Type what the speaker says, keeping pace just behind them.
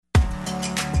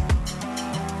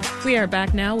We are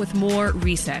back now with more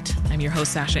Reset. I'm your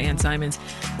host, Sasha Ann Simons.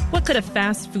 What could a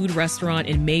fast food restaurant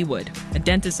in Maywood, a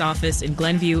dentist's office in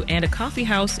Glenview, and a coffee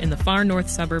house in the far north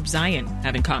suburb Zion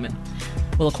have in common?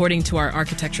 Well, according to our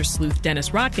architecture sleuth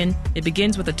Dennis Rotkin, it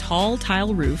begins with a tall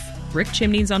tile roof, brick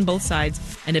chimneys on both sides,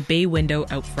 and a bay window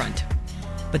out front.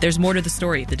 But there's more to the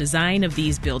story. The design of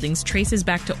these buildings traces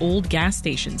back to old gas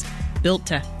stations built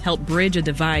to help bridge a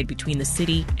divide between the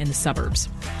city and the suburbs.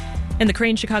 And the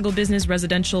Crane Chicago Business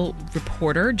residential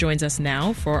reporter joins us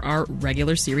now for our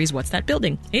regular series, What's That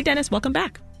Building? Hey, Dennis, welcome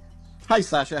back. Hi,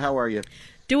 Sasha. How are you?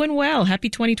 Doing well. Happy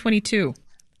 2022.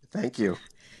 Thank you.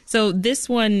 So this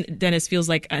one, Dennis, feels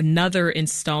like another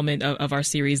installment of our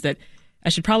series that I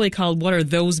should probably call What Are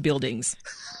Those Buildings?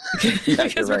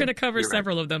 Because we're going to cover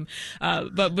several of them.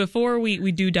 But before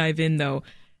we do dive in, though,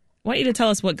 I want you to tell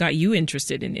us what got you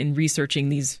interested in researching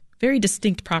these very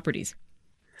distinct properties.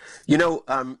 You know,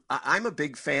 I'm a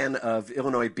big fan of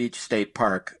Illinois Beach State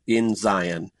Park in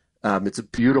Zion. It's a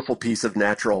beautiful piece of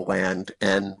natural land.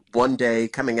 And one day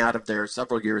coming out of there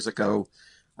several years ago,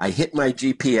 I hit my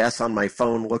GPS on my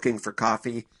phone looking for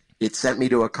coffee. It sent me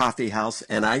to a coffee house,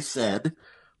 and I said,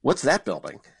 "What's that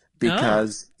building?"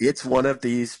 Because it's one of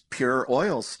these pure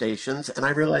oil stations. And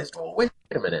I realized, well, wait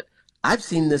a minute. I've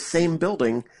seen this same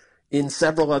building in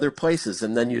several other places.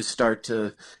 And then you start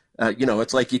to,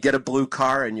 it's like you get a blue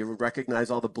car and you recognize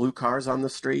all the blue cars on the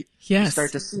street. Yes. You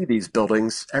start to see these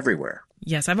buildings everywhere.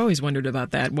 Yes, I've always wondered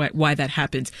about that, why that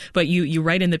happens. But you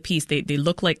write in the piece, they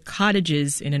look like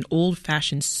cottages in an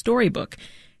old-fashioned storybook.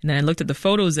 And then I looked at the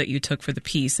photos that you took for the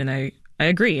piece, and I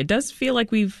agree. It does feel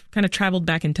like we've kind of traveled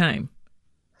back in time.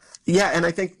 Yeah, and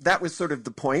I think that was sort of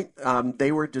the point.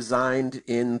 They were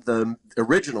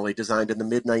originally designed in the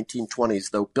mid-1920s,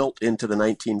 though built into the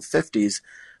 1950s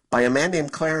by a man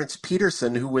named Clarence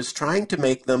Peterson, who was trying to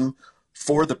make them,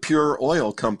 for the Pure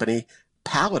Oil Company,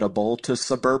 palatable to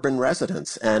suburban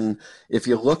residents. And if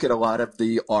you look at a lot of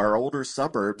our older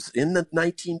suburbs in the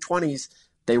 1920s,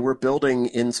 they were building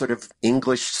in sort of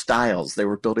English styles. They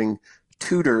were building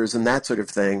Tudors and that sort of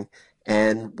thing.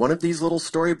 And one of these little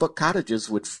storybook cottages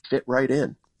would fit right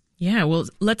in. Yeah, well,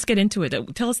 let's get into it.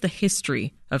 Tell us the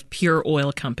history of Pure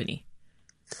Oil Company.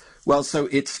 Well, so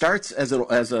it starts as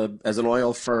an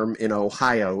oil firm in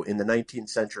Ohio in the 19th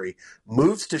century,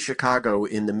 moves to Chicago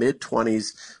in the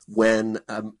mid-20s when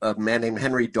a man named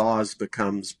Henry Dawes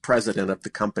becomes president of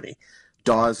the company.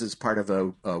 Dawes is part of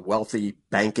a wealthy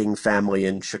banking family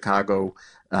in Chicago.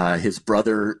 His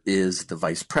brother is the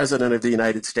vice president of the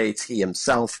United States. He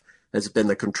himself has been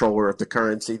the controller of the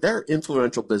currency. They're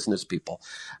influential business people,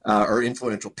 or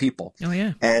influential people. Oh,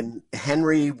 yeah. And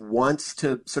Henry wants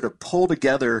to sort of pull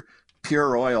together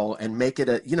Pure Oil and make it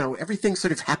everything's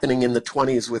sort of happening in the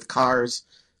 20s with cars.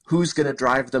 Who's going to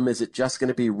drive them? Is it just going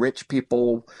to be rich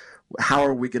people? How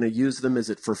are we going to use them? Is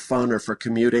it for fun or for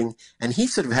commuting? And he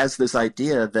sort of has this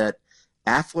idea that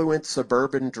affluent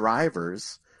suburban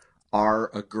drivers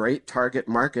are a great target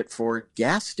market for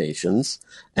gas stations,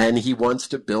 and he wants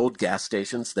to build gas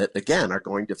stations that, again, are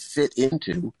going to fit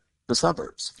into the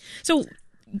suburbs. So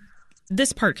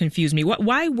this part confused me.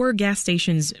 Why were gas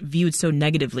stations viewed so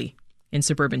negatively in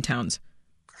suburban towns?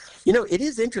 You know, it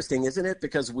is interesting, isn't it?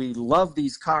 Because we love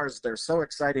these cars. They're so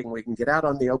exciting. We can get out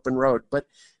on the open road, but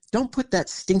don't put that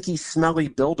stinky, smelly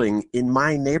building in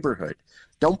my neighborhood.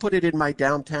 Don't put it in my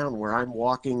downtown where I'm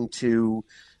walking to...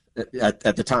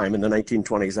 At the time, in the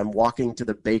 1920s, I'm walking to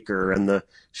the baker and the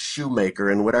shoemaker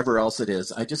and whatever else it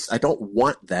is. I don't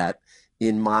want that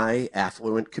in my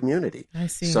affluent community. I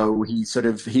see. So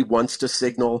he wants to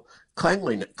signal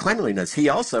cleanliness.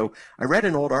 I read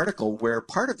an old article where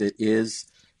part of it is,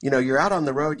 you're out on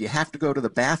the road, you have to go to the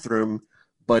bathroom,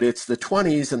 but it's the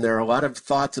 20s and there are a lot of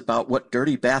thoughts about what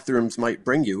dirty bathrooms might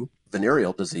bring you,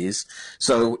 venereal disease.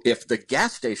 So if the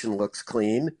gas station looks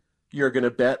clean, you're going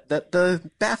to bet that the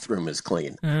bathroom is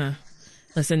clean.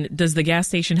 Listen, does the gas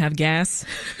station have gas?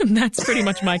 That's pretty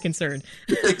much my concern.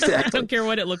 Exactly. I don't care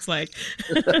what it looks like.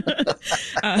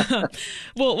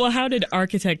 Well, how did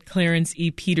architect Clarence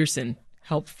E. Peterson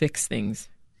help fix things?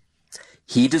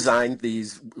 He designed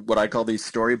these, what I call these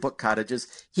storybook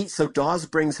cottages. So Dawes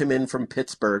brings him in from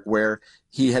Pittsburgh, where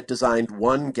he had designed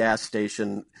one gas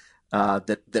station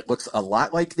that looks a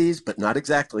lot like these, but not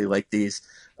exactly like these,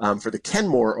 for the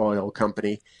Kenmore Oil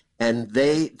Company. And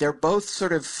they're both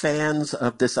sort of fans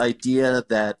of this idea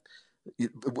that,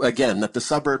 again, that the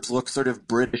suburbs look sort of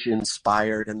British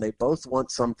inspired, and they both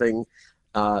want something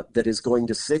that is going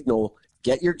to signal,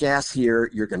 get your gas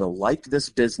here, you're going to like this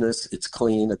business, it's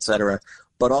clean, etc.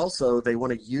 But also they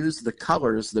want to use the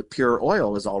colors that Pure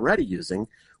Oil is already using,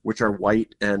 which are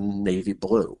white and navy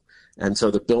blue. And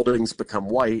so the buildings become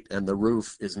white and the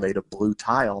roof is made of blue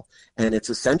tile. And it's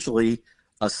essentially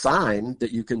a sign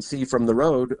that you can see from the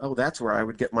road, oh, that's where I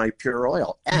would get my pure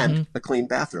oil and a clean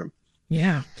bathroom.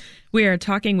 Yeah. We are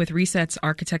talking with Reset's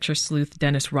architecture sleuth,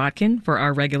 Dennis Rodkin, for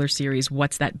our regular series,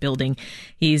 What's That Building?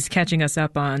 He's catching us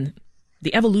up on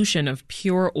the evolution of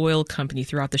pure oil company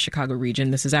throughout the Chicago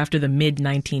region. This is after the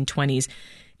mid-1920s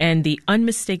and the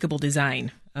unmistakable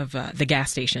design of the gas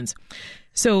stations.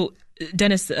 So,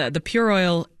 Dennis, the Pure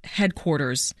Oil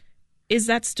headquarters, is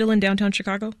that still in downtown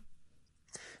Chicago?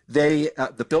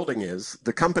 The building is.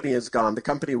 The company is gone. The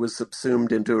company was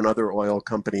subsumed into another oil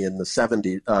company in the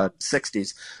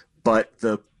 60s, but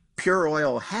the Pure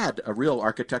Oil had a real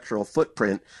architectural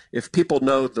footprint. If people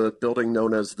know the building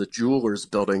known as the Jewelers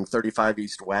Building, 35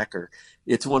 East Wacker,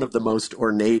 it's one of the most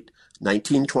ornate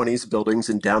 1920s buildings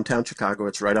in downtown Chicago.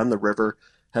 It's right on the river,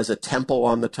 has a temple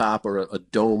on the top, or a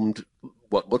domed,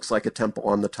 what looks like a temple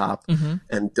on the top,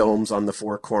 and domes on the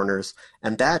four corners.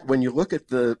 And that, when you look at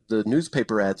the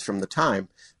newspaper ads from the time,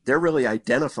 they're really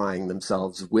identifying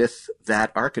themselves with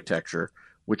that architecture,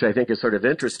 which I think is sort of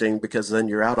interesting, because then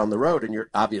you're out on the road and you're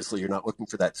not looking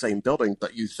for that same building,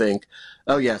 but you think,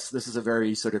 oh yes, this is a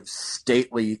very sort of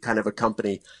stately kind of a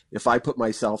company. If I put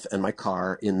myself and my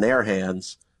car in their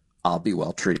hands, I'll be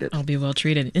well treated. I'll be well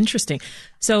treated. Interesting.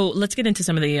 So let's get into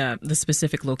some of the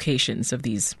specific locations of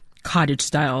these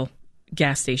cottage-style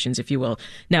gas stations, if you will.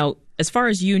 Now, as far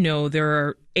as you know, there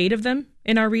are 8 of them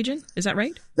in our region. Is that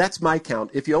right? That's my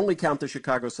count. If you only count the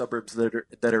Chicago suburbs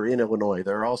that are in Illinois,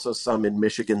 there are also some in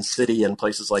Michigan City and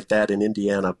places like that in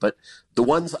Indiana. But the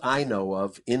ones I know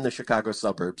of in the Chicago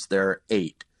suburbs, there are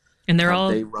 8. And they're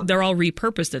all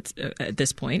repurposed at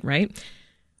this point, right?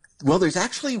 Well, there's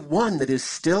actually one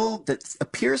that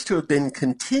appears to have been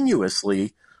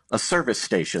continuously a service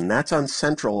station. That's on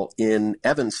Central in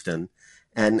Evanston.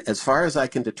 And as far as I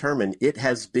can determine, it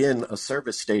has been a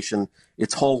service station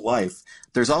its whole life.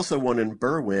 There's also one in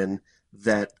Berwyn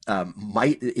that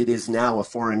it is now a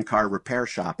foreign car repair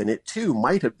shop. And it too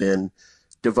might have been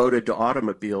devoted to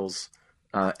automobiles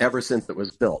ever since it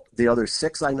was built. The other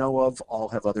 6 I know of all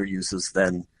have other uses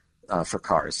than for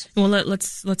cars. Well,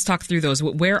 let's talk through those.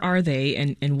 Where are they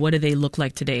and what do they look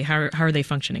like today? How are they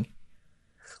functioning?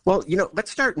 Well,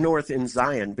 let's start north in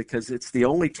Zion, because it's the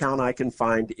only town I can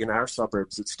find in our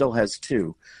suburbs that still has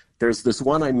 2. There's this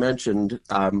one I mentioned.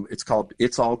 It's called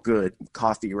It's All Good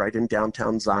Coffee, right in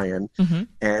downtown Zion.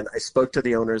 And I spoke to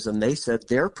the owners, and they said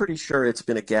they're pretty sure it's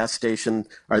been a gas station,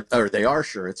 or they are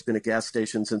sure it's been a gas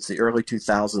station since the early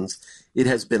 2000s. It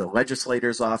has been a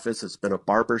legislator's office. It's been a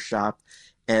barber shop.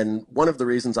 And one of the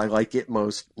reasons I like it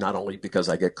most, not only because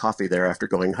I get coffee there after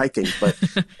going hiking, but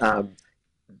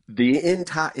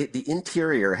the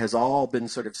interior has all been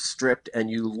sort of stripped, and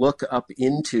you look up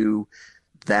into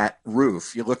that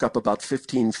roof. You look up about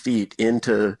 15 feet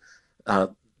into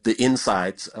the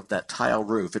insides of that tile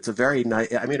roof. It's a very nice,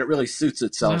 it really suits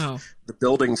itself. Wow. The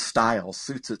building style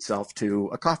suits itself to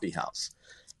a coffee house.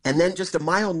 And then just a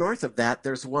mile north of that,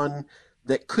 there's one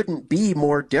that couldn't be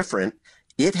more different.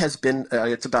 It has been,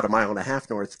 it's about a mile and a half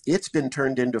north. It's been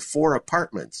turned into 4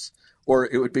 apartments. Or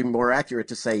it would be more accurate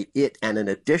to say it and an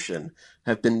addition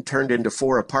have been turned into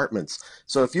 4 apartments.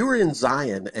 So if you were in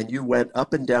Zion and you went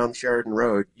up and down Sheridan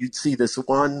Road, you'd see this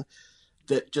one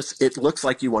that it looks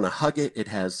like you want to hug it. It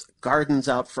has gardens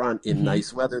out front in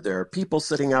nice weather. There are people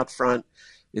sitting out front.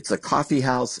 It's a coffee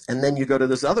house. And then you go to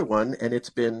this other one, and it's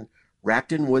been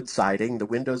wrapped in wood siding. The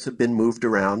windows have been moved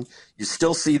around. You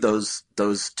still see those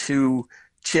 2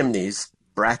 chimneys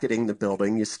bracketing the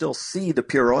building. You still see the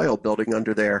Pure Oil building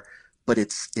under there. But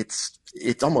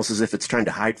it's almost as if it's trying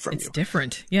to hide from you. It's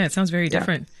different. Yeah, it sounds very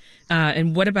different.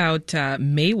 And what about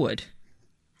Maywood?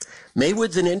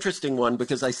 Maywood's an interesting one,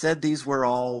 because I said they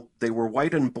were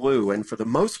white and blue. And for the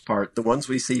most part, the ones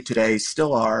we see today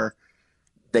still are,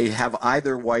 they have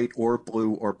either white or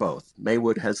blue or both.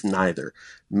 Maywood has neither.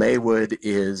 Maywood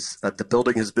is, the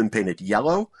building has been painted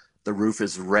yellow. The roof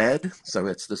is red, so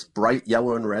it's this bright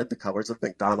yellow and red, the colors of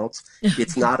McDonald's.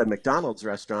 It's not a McDonald's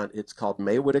restaurant. It's called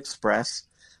Maywood Express.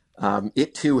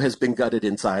 It, too, has been gutted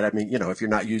inside. If you're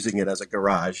not using it as a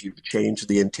garage, you've changed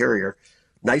the interior.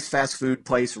 Nice fast food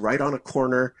place right on a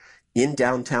corner in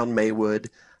downtown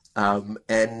Maywood.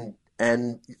 And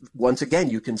once again,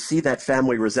 you can see that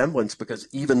family resemblance, because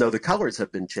even though the colors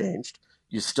have been changed,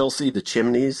 you still see the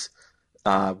chimneys.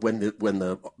 When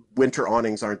the winter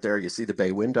awnings aren't there, you see the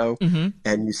bay window,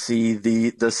 and you see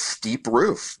the steep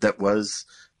roof that was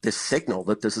this signal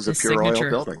that this is a Pure Oil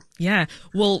building. Yeah.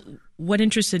 Well, what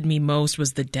interested me most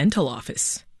was the dental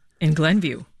office in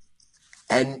Glenview.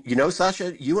 And,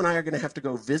 Sasha, you and I are going to have to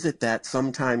go visit that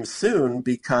sometime soon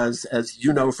because, as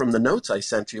you know from the notes I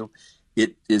sent you,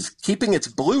 it is keeping its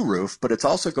blue roof, but it's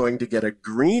also going to get a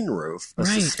green roof, a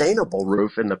Right. sustainable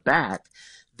roof in the back.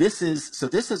 This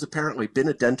has apparently been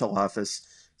a dental office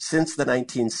since the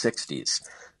 1960s.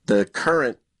 The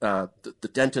current the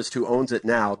dentist who owns it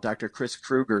now, Dr. Chris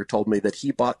Kruger, told me that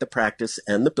he bought the practice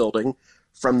and the building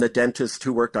from the dentist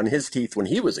who worked on his teeth when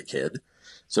he was a kid.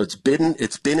 So it's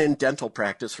been in dental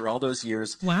practice for all those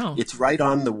years. Wow. It's right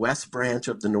on the west fork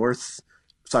of the North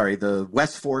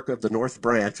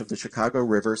Branch of the Chicago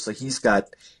River. So he's got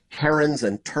herons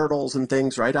and turtles and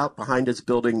things right out behind his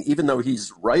building, even though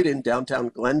he's right in downtown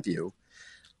Glenview.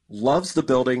 Loves the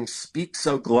building, speaks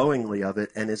so glowingly of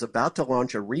it, and is about to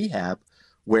launch a rehab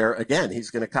where, again, he's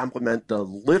going to complement the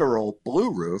literal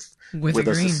blue roof with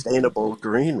a sustainable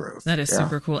green roof. That is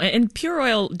super cool. And Pure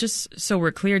Oil, just so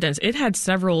we're clear, Dennis, it had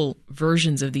several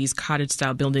versions of these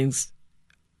cottage-style buildings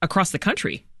across the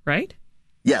country, right?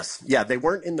 Yes. Yeah, they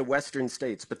weren't in the western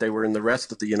states, but they were in the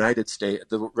rest of the United States,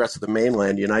 the rest of the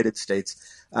mainland United States.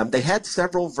 They had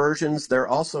several versions. There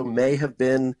also may have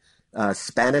been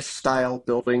Spanish-style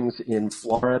buildings in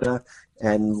Florida.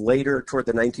 And later, toward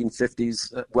the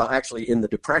 1950s, actually in the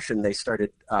Depression, they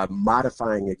started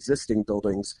modifying existing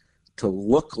buildings to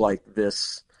look like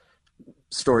this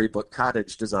storybook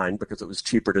cottage design because it was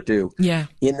cheaper to do. Yeah.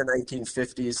 In the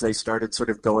 1950s, they started sort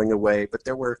of going away. But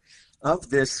of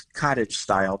this cottage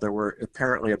style, there were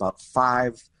apparently about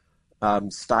 5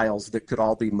 styles that could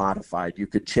all be modified. You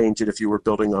could change it if you were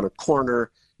building on a corner.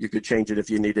 You could change it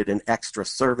if you needed an extra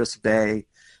service bay.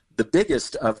 The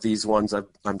biggest of these ones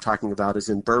I'm talking about is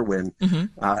in Berwyn,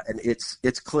 and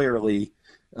it's clearly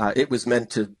it was meant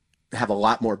to have a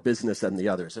lot more business than the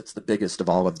others. It's the biggest of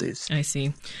all of these. I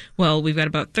see. Well, we've got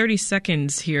about 30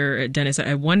 seconds here, Dennis.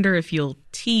 I wonder if you'll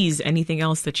tease anything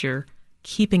else that you're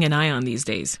keeping an eye on these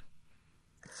days.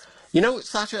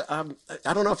 Sasha,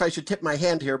 I don't know if I should tip my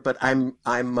hand here, but I'm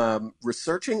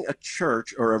researching a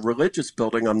church or a religious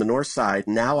building on the north side,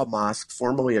 now a mosque,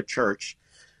 formerly a church,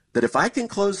 that if I can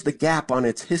close the gap on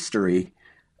its history,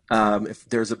 if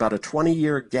there's about a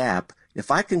 20-year gap,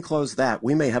 if I can close that,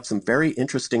 we may have some very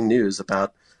interesting news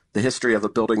about the history of a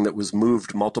building that was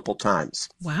moved multiple times.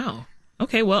 Wow.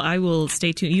 Okay, well, I will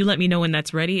stay tuned. You let me know when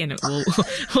that's ready, and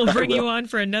we'll bring you on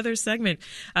for another segment.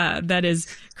 That is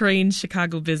Crain's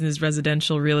Chicago Business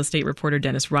Residential Real Estate reporter,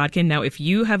 Dennis Rodkin. Now, if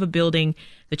you have a building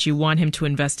that you want him to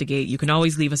investigate, you can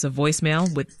always leave us a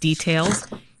voicemail with details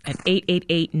at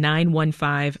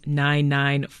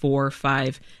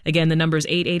 888-915-9945. Again, the number is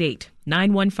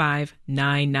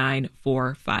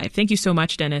 888-915-9945. Thank you so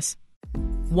much, Dennis.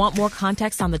 Want more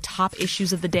context on the top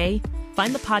issues of the day?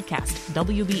 Find the podcast,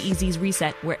 WBEZ's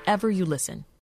Reset, wherever you listen.